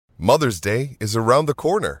Mother's Day is around the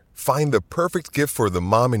corner. Find the perfect gift for the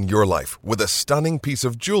mom in your life with a stunning piece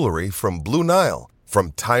of jewelry from Blue Nile.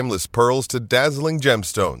 From timeless pearls to dazzling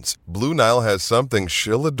gemstones, Blue Nile has something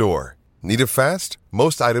she'll adore. Need it fast?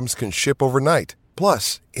 Most items can ship overnight.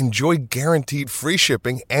 Plus, enjoy guaranteed free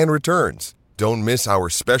shipping and returns. Don't miss our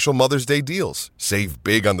special Mother's Day deals. Save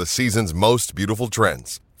big on the season's most beautiful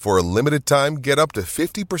trends. For a limited time, get up to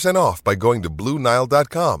 50% off by going to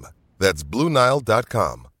BlueNile.com. That's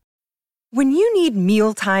BlueNile.com. When you need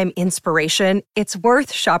mealtime inspiration, it's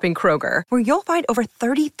worth shopping Kroger, where you'll find over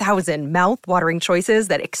 30,000 mouth-watering choices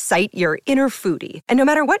that excite your inner foodie. And no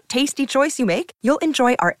matter what tasty choice you make, you'll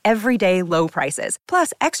enjoy our everyday low prices,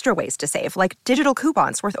 plus extra ways to save, like digital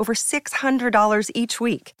coupons worth over $600 each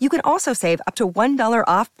week. You can also save up to $1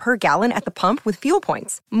 off per gallon at the pump with fuel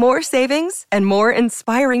points. More savings and more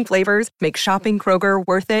inspiring flavors make shopping Kroger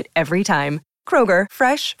worth it every time. Kroger,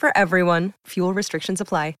 fresh for everyone. Fuel restrictions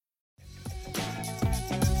apply.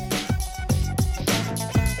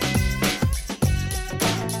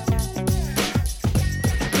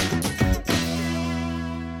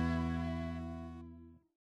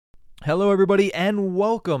 Hello, everybody, and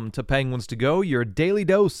welcome to Penguins to Go, your daily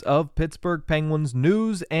dose of Pittsburgh Penguins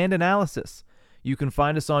news and analysis. You can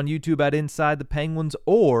find us on YouTube at Inside the Penguins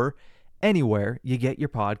or anywhere you get your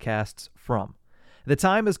podcasts from. The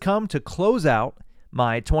time has come to close out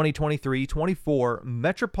my 2023-24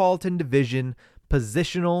 Metropolitan Division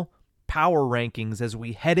positional power rankings as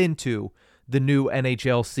we head into the new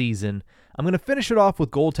NHL season. I'm going to finish it off with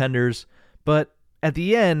goaltenders, but at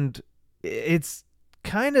the end, it's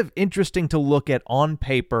kind of interesting to look at on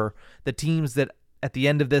paper the teams that at the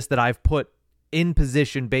end of this that I've put in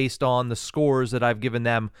position based on the scores that I've given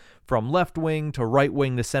them from left wing to right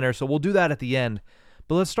wing to center. So we'll do that at the end.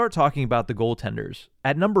 But let's start talking about the goaltenders.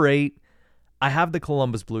 At number 8, I have the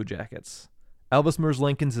Columbus Blue Jackets. Elvis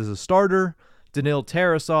Merzlikins is a starter. Danil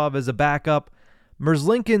Tarasov is a backup.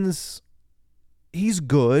 Merzlikins, he's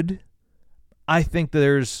good. I think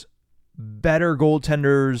there's better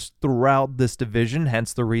goaltenders throughout this division,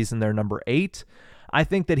 hence the reason they're number 8. I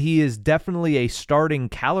think that he is definitely a starting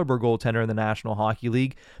caliber goaltender in the National Hockey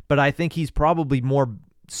League, but I think he's probably more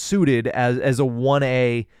suited as a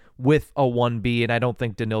 1A with a 1B, and I don't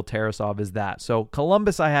think Danil Tarasov is that. So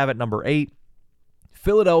Columbus I have at number 8.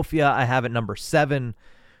 Philadelphia I have at number 7.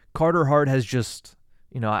 Carter Hart has just,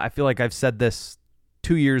 I feel like I've said this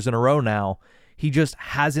 2 years in a row now. He just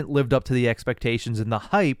hasn't lived up to the expectations and the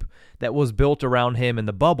hype that was built around him in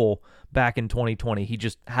the bubble back in 2020. He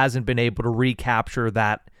just hasn't been able to recapture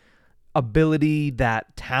that ability,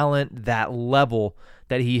 that talent, that level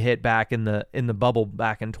that he hit back in the bubble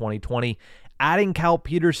back in 2020. Adding Cal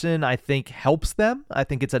Peterson, I think, helps them. I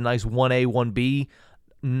think it's a nice 1A, 1B,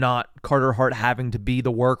 not Carter Hart having to be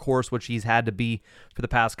the workhorse, which he's had to be for the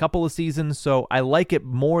past couple of seasons. So I like it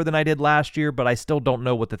more than I did last year, but I still don't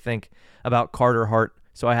know what to think about Carter Hart.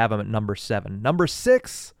 So I have him at number 7. Number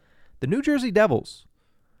 6, the New Jersey Devils.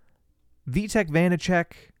 Vitek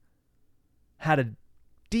Vanacek had a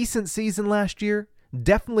decent season last year.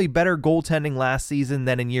 Definitely better goaltending last season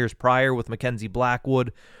than in years prior with Mackenzie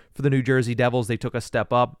Blackwood. For the New Jersey Devils, they took a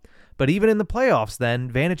step up. But even in the playoffs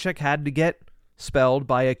then, Vanacek had to get spelled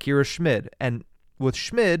by Akira Schmid. And with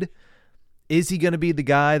Schmid, is he going to be the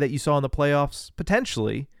guy that you saw in the playoffs?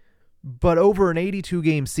 Potentially. But over an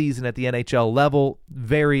 82-game season at the NHL level,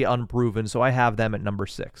 very unproven. So I have them at number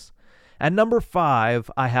 6. At number 5,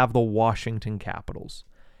 I have the Washington Capitals.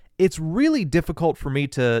 It's really difficult for me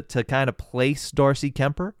to kind of place Darcy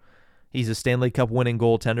Kemper. He's a Stanley Cup winning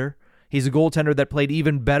goaltender. He's a goaltender that played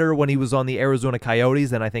even better when he was on the Arizona Coyotes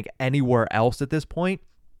than I think anywhere else at this point.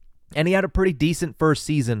 And he had a pretty decent first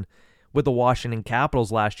season with the Washington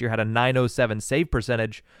Capitals last year, had a .907 save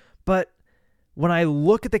percentage. But when I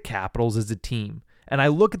look at the Capitals as a team, and I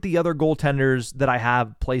look at the other goaltenders that I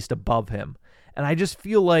have placed above him, and I just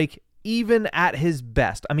feel like even at his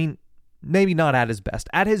best, I mean, maybe not at his best,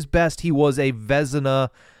 he was a Vezina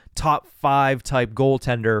top 5 type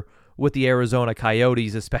goaltender with the Arizona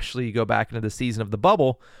Coyotes, especially you go back into the season of the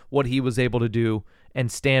bubble, what he was able to do and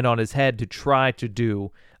stand on his head to try to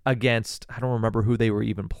do against, I don't remember who they were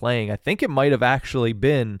even playing. I think it might have actually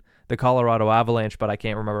been the Colorado Avalanche, but I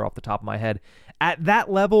can't remember off the top of my head. At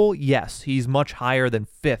that level, yes, he's much higher than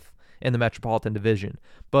 5th in the Metropolitan Division.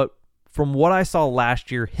 But from what I saw last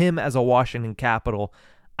year, him as a Washington Capital,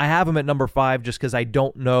 I have him at number 5 just because I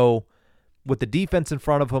don't know with the defense in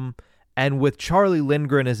front of him and with Charlie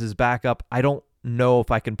Lindgren as his backup, I don't know if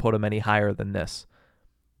I can put him any higher than this.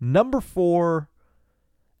 Number 4,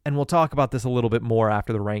 and we'll talk about this a little bit more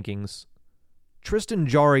after the rankings, Tristan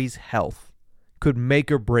Jarry's health could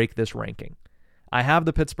make or break this ranking. I have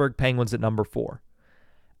the Pittsburgh Penguins at number 4.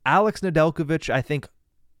 Alex Nedeljkovic, I think,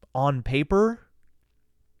 on paper,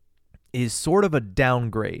 is sort of a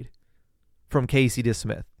downgrade from Casey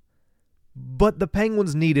DeSmith. But the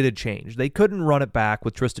Penguins needed a change. They couldn't run it back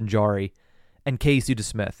with Tristan Jarry and Casey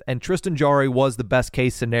DeSmith. And Tristan Jarry was the best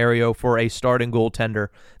case scenario for a starting goaltender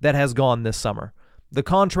that has gone this summer. The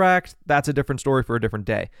contract, that's a different story for a different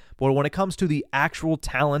day. But when it comes to the actual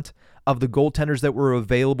talent of the goaltenders that were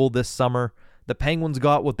available this summer, the Penguins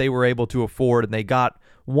got what they were able to afford, and they got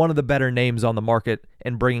one of the better names on the market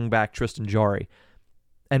in bringing back Tristan Jarry.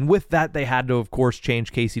 And with that, they had to, of course,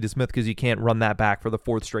 change Casey DeSmith because you can't run that back for the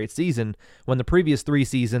 4th straight season when the previous 3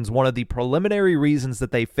 seasons, one of the preliminary reasons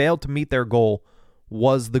that they failed to meet their goal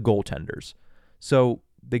was the goaltenders. So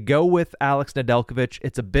they go with Alex Nedeljkovic.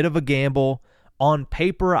 It's a bit of a gamble. On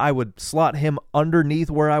paper, I would slot him underneath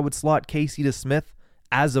where I would slot Casey DeSmith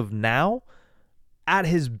as of now. At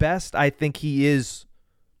his best, I think he is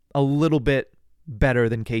a little bit better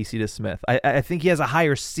than Casey DeSmith. I think he has a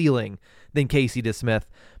higher ceiling than Casey DeSmith,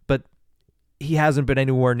 but he hasn't been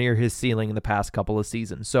anywhere near his ceiling in the past couple of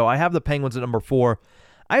seasons. So I have the Penguins at number 4.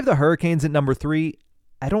 I have the Hurricanes at number 3.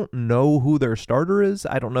 I don't know who their starter is.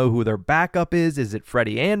 I don't know who their backup is. Is it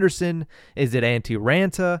Freddie Anderson? Is it Antti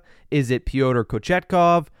Ranta? Is it Pyotr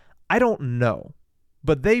Kochetkov? I don't know.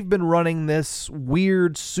 But they've been running this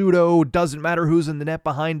weird pseudo doesn't matter who's in the net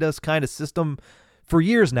behind us kind of system for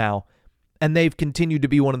years now. And they've continued to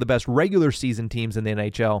be one of the best regular season teams in the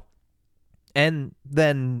NHL. And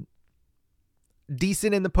then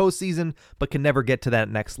decent in the postseason, but can never get to that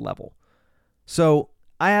next level. So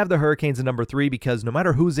I have the Hurricanes at number 3 because no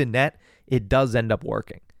matter who's in net, it does end up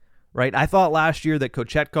working. Right? I thought last year that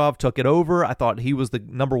Kochetkov took it over. I thought he was the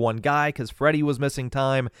number 1 guy because Freddie was missing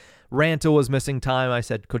time. Ranta was missing time. I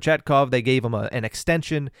said Kochetkov, they gave him an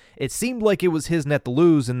extension. It seemed like it was his net to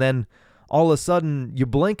lose, and then all of a sudden you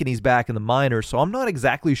blink and he's back in the minors. So I'm not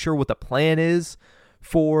exactly sure what the plan is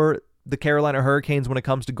for the Carolina Hurricanes when it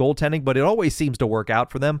comes to goaltending, but it always seems to work out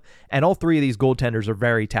for them. And all 3 of these goaltenders are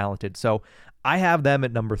very talented. So I have them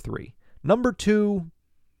at number 3. Number 2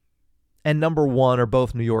 and number 1 are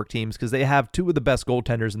both New York teams because they have 2 of the best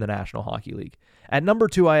goaltenders in the National Hockey League. At number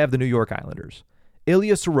 2, I have the New York Islanders.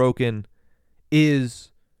 Ilya Sorokin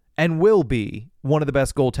is and will be one of the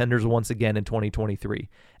best goaltenders once again in 2023.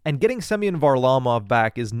 And getting Semyon Varlamov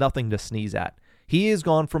back is nothing to sneeze at. He has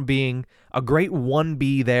gone from being a great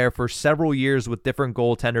 1B there for several years with different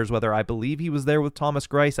goaltenders, whether I believe he was there with Thomas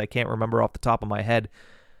Greiss, I can't remember off the top of my head,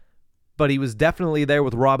 but he was definitely there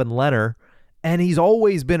with Robin Lehner, and he's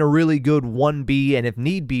always been a really good 1B and if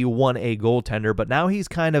need be 1A goaltender, but now he's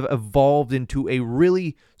kind of evolved into a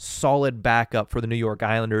really solid backup for the New York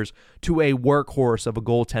Islanders to a workhorse of a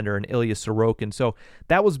goaltender in Ilya Sorokin. So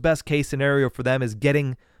that was best case scenario for them, is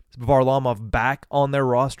getting Varlamov back on their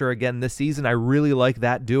roster again this season. I really like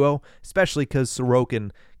that duo, especially because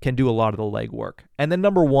Sorokin can do a lot of the legwork. And then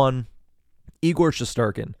number 1, Igor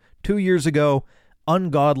Shesterkin. 2 years ago,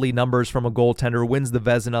 ungodly numbers from a goaltender, wins the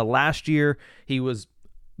Vezina. Last year, he was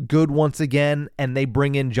good once again, and they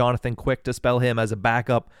bring in Jonathan Quick to spell him as a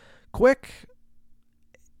backup. Quick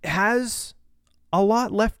has a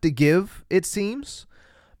lot left to give, it seems.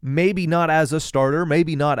 Maybe not as a starter,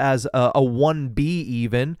 maybe not as a 1B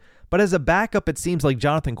even, but as a backup, it seems like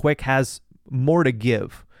Jonathan Quick has more to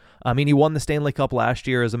give. I mean, he won the Stanley Cup last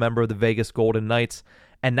year as a member of the Vegas Golden Knights,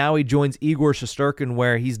 and now he joins Igor Shesterkin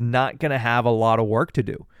where he's not going to have a lot of work to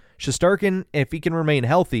do. Shesterkin, if he can remain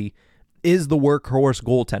healthy, is the workhorse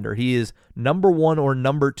goaltender. He is number 1 or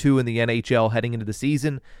number 2 in the NHL heading into the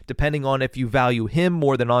season, depending on if you value him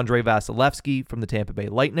more than Andrei Vasilevsky from the Tampa Bay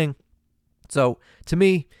Lightning. So, to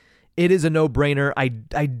me, it is a no-brainer. I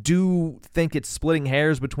do think it's splitting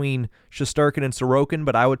hairs between Shesterkin and Sorokin,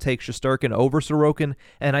 but I would take Shesterkin over Sorokin,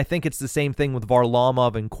 and I think it's the same thing with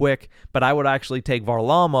Varlamov and Quick, but I would actually take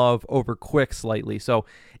Varlamov over Quick slightly. So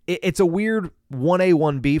it's a weird 1A,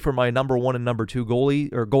 1B for my number 1 and number 2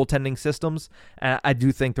 goalie or goaltending systems. I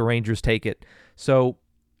do think the Rangers take it. So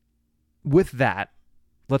with that,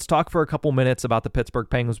 let's talk for a couple minutes about the Pittsburgh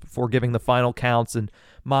Penguins before giving the final counts and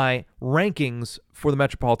my rankings for the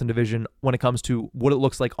Metropolitan Division when it comes to what it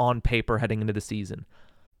looks like on paper heading into the season.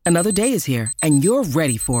 Another day is here, and you're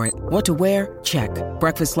ready for it. What to wear? Check.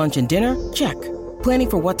 Breakfast, lunch, and dinner? Check. Planning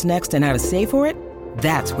for what's next and how to save for it?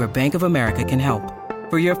 That's where Bank of America can help.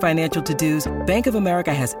 For your financial to-dos, Bank of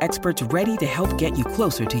America has experts ready to help get you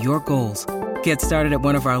closer to your goals. Get started at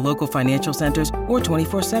one of our local financial centers or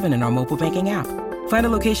 24/7 in our mobile banking app. Find a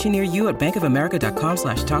location near you at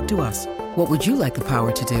bankofamerica.com/talktous. What would you like the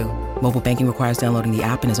power to do? Mobile banking requires downloading the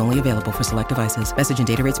app and is only available for select devices. Message and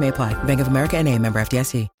data rates may apply. Bank of America N.A., member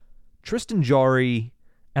FDIC. Tristan Jarry,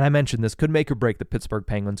 and I mentioned this, could make or break the Pittsburgh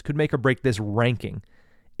Penguins, could make or break this ranking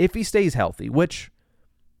if he stays healthy, which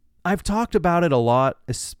I've talked about it a lot,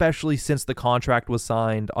 especially since the contract was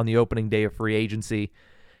signed on the opening day of free agency.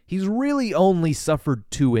 He's really only suffered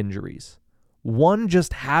 2 injuries. One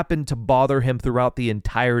just happened to bother him throughout the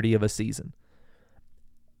entirety of a season.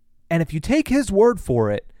 And if you take his word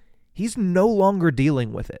for it, he's no longer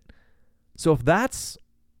dealing with it. So if that's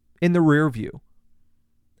in the rear view,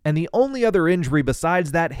 and the only other injury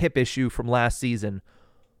besides that hip issue from last season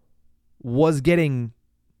was getting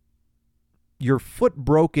your foot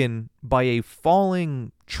broken by a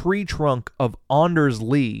falling tree trunk of Anders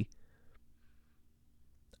Lee,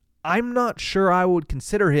 I'm not sure I would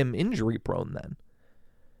consider him injury prone then.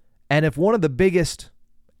 And if one of the biggest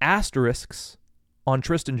asterisks on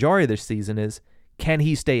Tristan Jarry this season is, can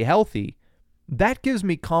he stay healthy? That gives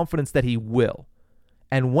me confidence that he will.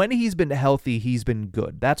 And when he's been healthy, he's been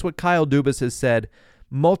good. That's what Kyle Dubas has said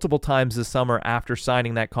multiple times this summer after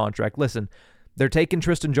signing that contract. Listen, they're taking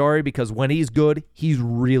Tristan Jarry because when he's good, he's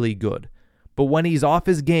really good. But when he's off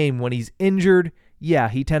his game, when he's injured, yeah,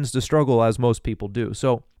 he tends to struggle as most people do.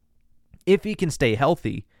 So if he can stay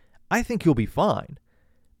healthy, I think he'll be fine.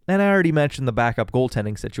 And I already mentioned the backup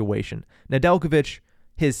goaltending situation. Nedeljkovic,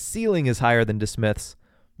 his ceiling is higher than DeSmith's,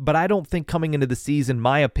 but I don't think coming into the season,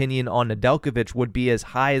 my opinion on Nedeljkovic would be as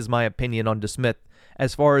high as my opinion on DeSmith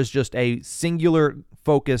as far as just a singular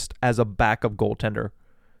focused as a backup goaltender,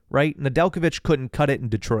 right? Nedeljkovic couldn't cut it in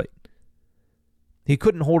Detroit. He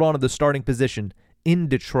couldn't hold on to the starting position in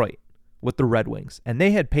Detroit with the Red Wings, and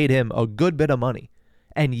they had paid him a good bit of money,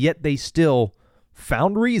 and yet they still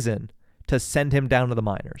found reason to send him down to the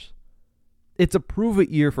minors. It's a prove-it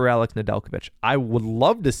year for Alex Nedeljkovic. I would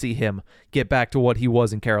love to see him get back to what he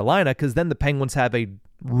was in Carolina, because then the Penguins have a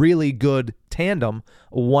really good tandem,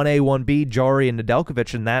 1A, 1B, Jarry and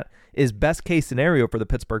Nedeljkovic, and that is best-case scenario for the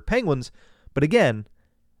Pittsburgh Penguins. But again,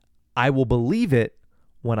 I will believe it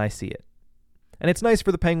when I see it. And it's nice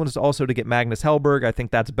for the Penguins also to get Magnus Hellberg. I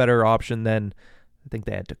think that's a better option than, I think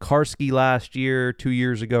they had Tokarski last year, 2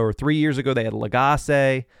 years ago, or 3 years ago they had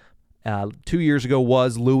Lagasse. 2 years ago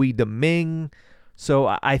was Louis Domingue.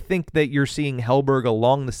 So I think that you're seeing Hellberg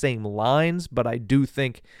along the same lines, but I do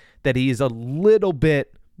think that he is a little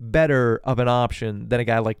bit better of an option than a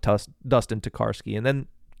guy like Dustin Tokarski. And then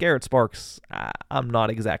Garrett Sparks, I'm not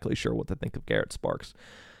exactly sure what to think of Garrett Sparks.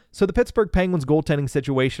 So the Pittsburgh Penguins goaltending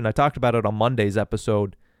situation, I talked about it on Monday's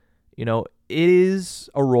episode. You know, it is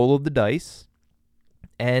a roll of the dice.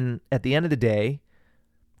 And at the end of the day,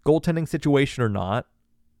 goaltending situation or not,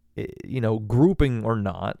 you know, grouping or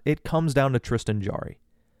not, it comes down to Tristan Jarry.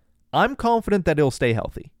 I'm confident that he'll stay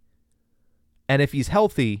healthy. And if he's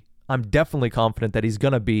healthy, I'm definitely confident that he's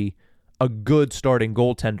going to be a good starting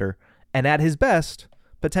goaltender. And at his best,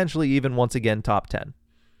 potentially even once again top 10.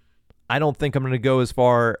 I don't think I'm going to go as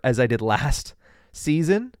far as I did last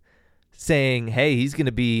season, saying, hey, he's going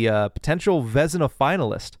to be a potential Vezina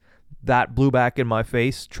finalist. That blew back in my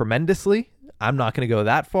face tremendously. I'm not going to go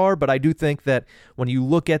that far, but I do think that when you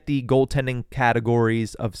look at the goaltending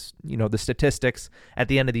categories of, you know, the statistics at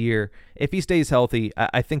the end of the year, if he stays healthy,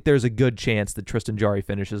 I think there's a good chance that Tristan Jarry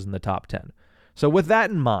finishes in the top 10. So with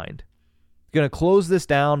that in mind, I'm going to close this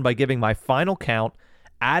down by giving my final count,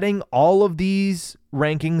 adding all of these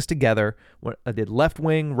rankings together. I did left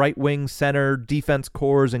wing, right wing, center, defense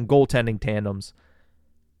cores, and goaltending tandems.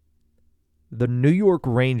 The New York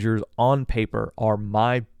Rangers on paper are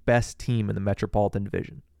my best team in the Metropolitan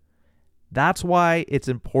Division. That's why it's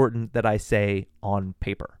important that I say on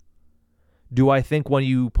paper. Do I think when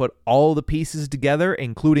you put all the pieces together,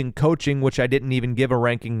 including coaching, which I didn't even give a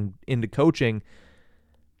ranking into coaching,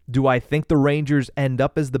 do I think the Rangers end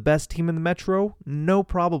up as the best team in the Metro? No,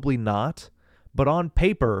 probably not. But on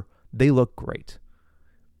paper, they look great.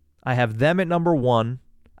 I have them at number 1.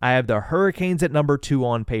 I have the Hurricanes at number 2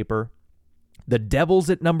 on paper. The Devils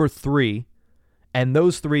at number 3. And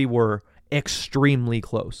those 3 were extremely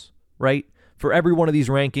close, right? For every one of these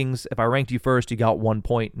rankings, if I ranked you first, you got 1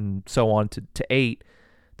 point and so on to 8.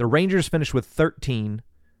 The Rangers finished with 13.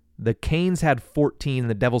 The Canes had 14 and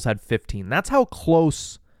the Devils had 15. That's how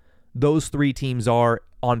close those 3 teams are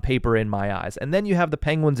on paper in my eyes. And then you have the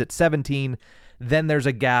Penguins at 17. Then there's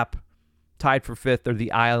a gap. Tied for 5th are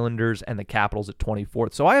the Islanders and the Capitals at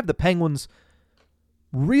 24th. So I have the Penguins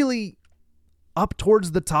really up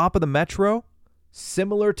towards the top of the Metro,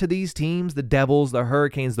 similar to these teams, the Devils, the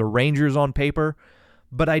Hurricanes, the Rangers on paper.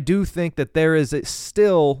 But I do think that there is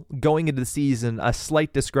still, going into the season, a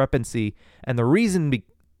slight discrepancy. And the reason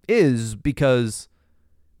is because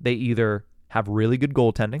they either have really good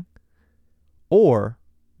goaltending or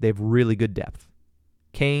they have really good depth.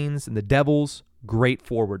 Canes and the Devils, great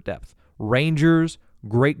forward depth. Rangers,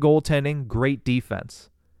 great goaltending, great defense.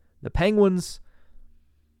 The Penguins,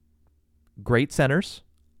 great centers,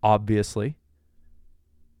 obviously.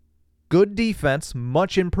 Good defense,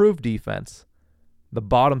 much improved defense. The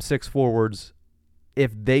bottom six forwards,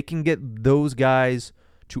 if they can get those guys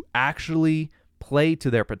to actually play to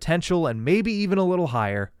their potential and maybe even a little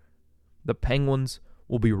higher, the Penguins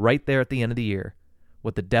will be right there at the end of the year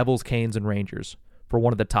with the Devils, Canes, and Rangers for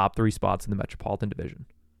one of the top 3 spots in the Metropolitan Division.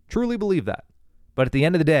 Truly believe that. But at the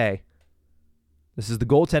end of the day, this is the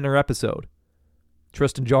goaltender episode.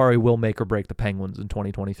 Tristan Jarry will make or break the Penguins in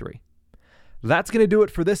 2023. That's going to do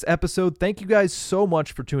it for this episode. Thank you guys so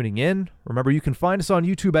much for tuning in. Remember, you can find us on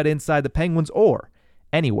YouTube at Inside the Penguins or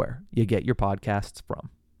anywhere you get your podcasts from.